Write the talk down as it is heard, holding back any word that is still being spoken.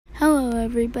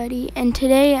everybody, and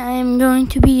today I am going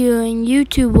to be doing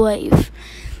YouTube Live.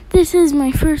 This is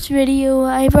my first video.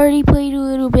 I've already played a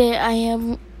little bit. I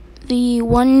have the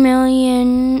 1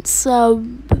 million sub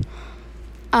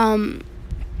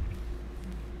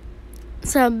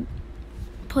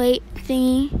plate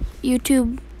thingy,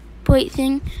 YouTube plate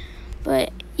thing.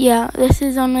 But yeah, this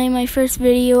is only my first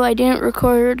video. I didn't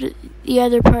record the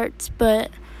other parts,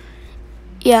 but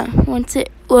yeah, once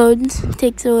it loads, it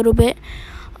takes a little bit,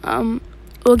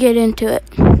 we'll get into it.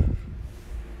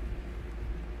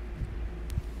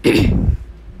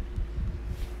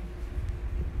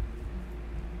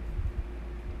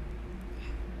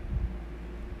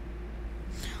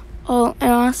 Oh,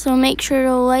 and also make sure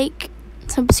to like,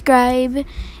 subscribe,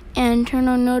 and turn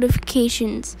on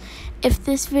notifications. If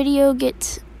this video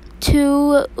gets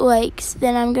 2 likes,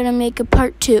 then I'm going to make a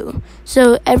part 2.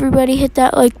 So everybody hit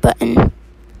that like button.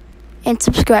 And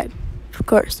subscribe, of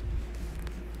course.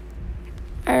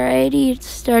 Alrighty, it's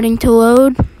starting to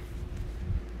load.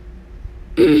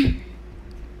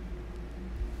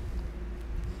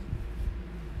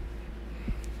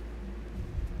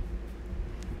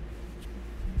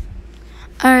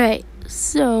 Alright,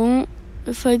 so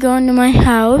if I go into my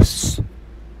house,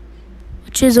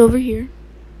 which is over here,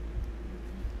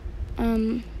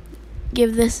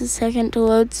 give this a second to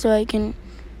load so I can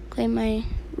claim my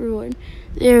reward.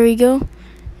 There we go.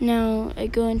 Now I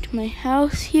go into my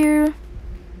house here.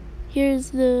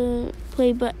 Here's the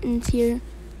play buttons here.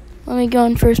 Let me go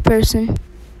in first person.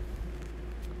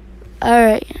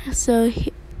 Alright, so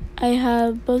I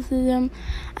have both of them.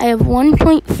 I have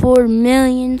 1.4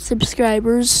 million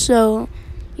subscribers, so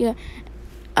yeah.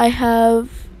 I have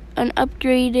an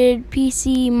upgraded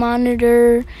PC,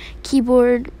 monitor,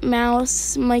 keyboard,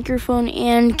 mouse, microphone,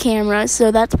 and camera,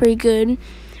 so that's pretty good.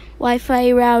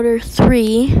 Wi-Fi router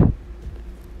 3,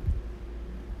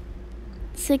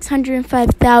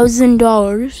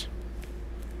 $605,000.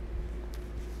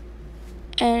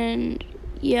 And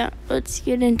yeah, let's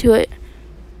get into it.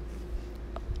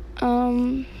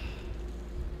 I'm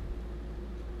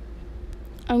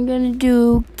gonna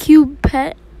do Cube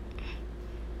Pet.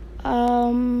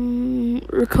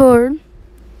 Record.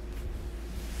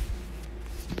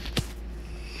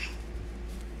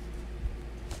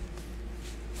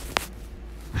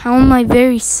 How am I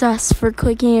very sus for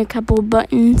clicking a couple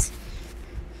buttons?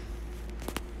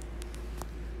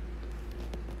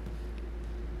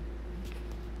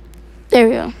 There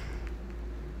we go.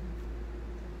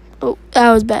 Oh,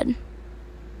 that was bad.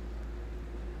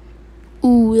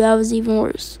 Ooh, that was even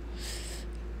worse.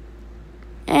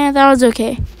 And that was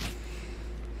okay.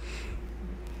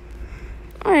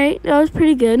 Alright, that was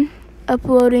pretty good.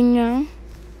 Uploading now.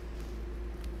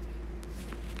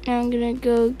 Now I'm gonna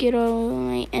go get all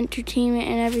my entertainment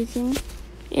and everything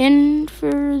in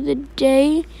for the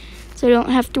day, so I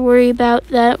don't have to worry about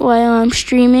that while I'm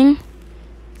streaming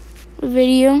a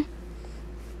video.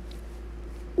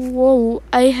 Whoa,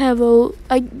 I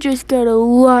just got a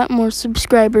lot more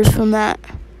subscribers from that.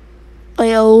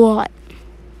 Like a lot.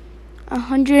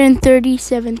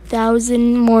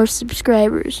 137,000 more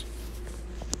subscribers.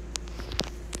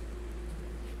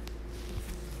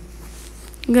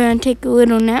 I'm gonna take a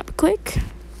little nap quick.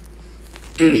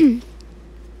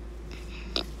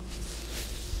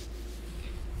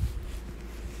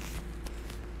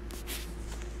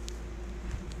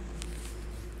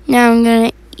 Now I'm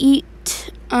gonna eat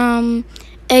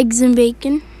eggs and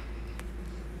bacon.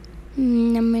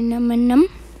 Num num num.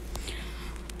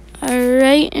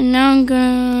 Alright, and now I'm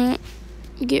gonna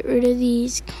get rid of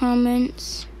these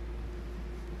comments.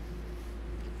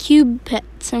 Cube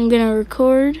Pets, I'm gonna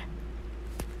record.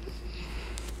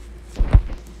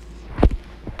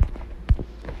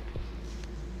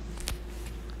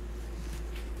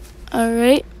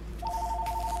 Alright.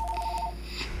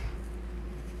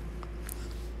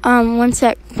 One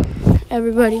sec,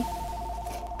 everybody.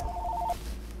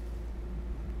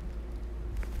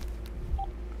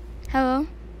 Hello?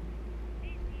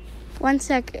 One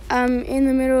sec, I'm in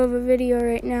the middle of a video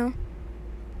right now.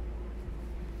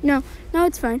 No,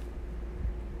 it's fine.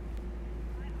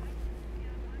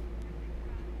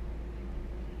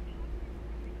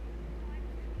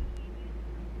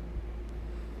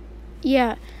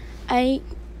 Yeah, I'm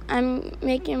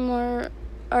making more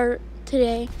art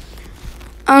today.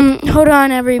 Hold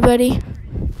on, everybody.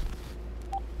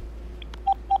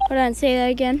 Hold on, say that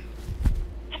again.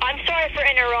 I'm sorry for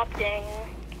interrupting.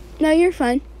 No, you're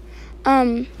fine.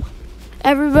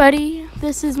 Everybody,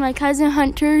 this is my cousin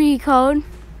Hunter, he called.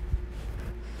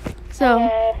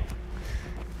 So,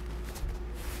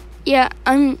 yeah,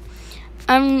 I'm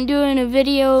doing a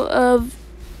video of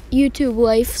YouTube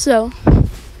life, so.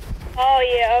 Oh,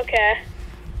 yeah, okay.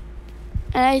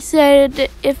 And I said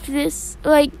if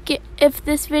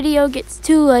this video gets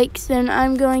 2 likes, then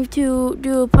I'm going to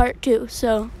do a part 2.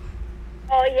 So.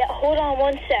 Oh yeah, hold on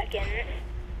 1 second.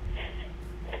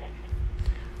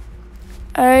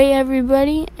 Alright,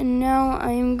 everybody, and now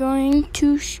I am going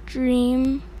to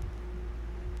stream.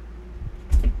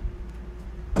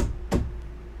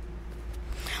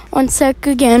 One sec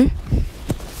again.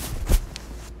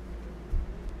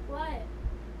 What?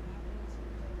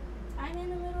 I'm in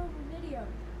the middle of a video.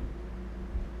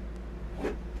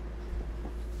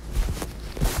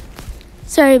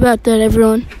 Sorry about that,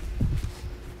 everyone.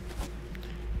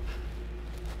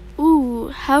 Ooh,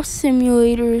 House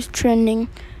Simulator is trending.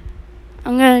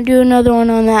 I'm gonna do another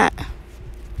one on that.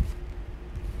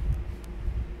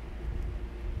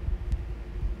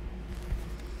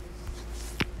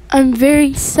 I'm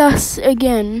very sus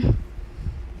again.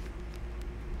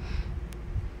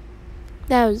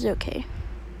 That was okay.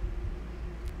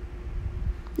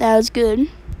 That was good.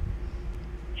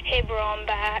 Hey bro, I'm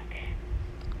back.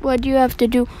 What do you have to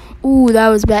do? Ooh, that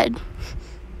was bad.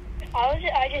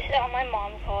 My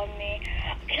mom called me.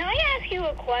 Can I ask you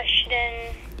a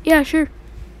question? Yeah, sure.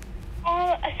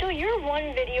 So your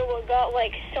one video got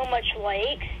like so much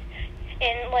likes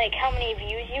and like how many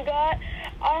views you got.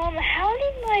 How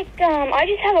did I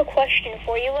just have a question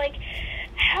for you. Like,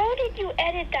 how did you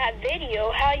edit that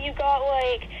video? How you got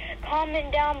like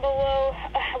comment down below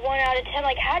 1 out of 10?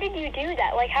 Like, how did you do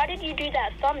that? Like, how did you do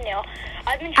that thumbnail?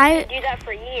 I've been trying to do that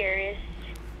for years.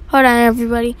 Hold on,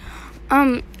 everybody.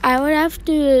 I would have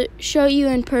to show you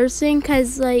in person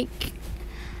because, like,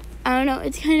 I don't know,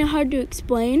 it's kind of hard to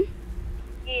explain.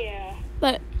 Yeah.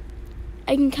 But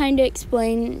I can kind of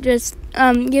explain. Just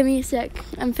give me a sec.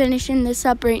 I'm finishing this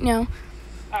up right now.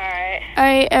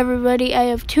 Alright, everybody. I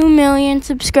have 2 million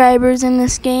subscribers in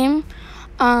this game.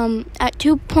 At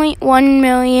 2.1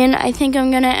 million, I think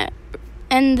I'm going to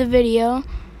end the video.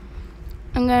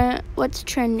 What's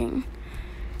trending?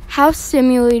 House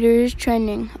Simulator is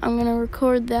trending. I'm going to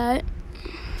record that.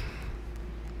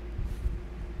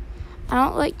 I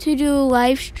don't like to do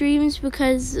live streams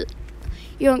because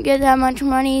you don't get that much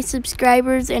money,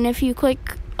 subscribers, and if you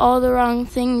click all the wrong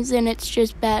things, then it's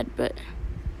just bad. But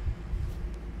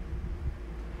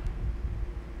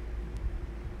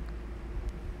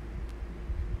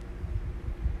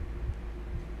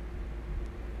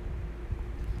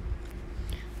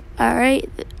alright,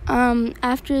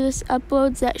 after this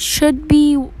uploads, that should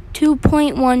be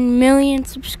 2.1 million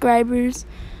subscribers.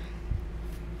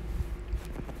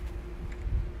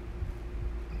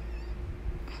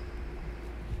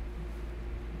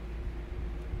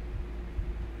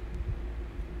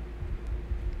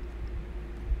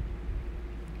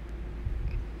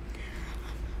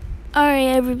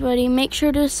 Alright, everybody, make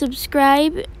sure to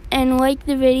subscribe and like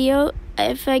the video.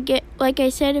 If I get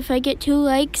 2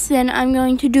 likes, then I'm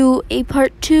going to do a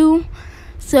part 2.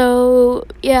 So,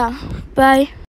 yeah, bye.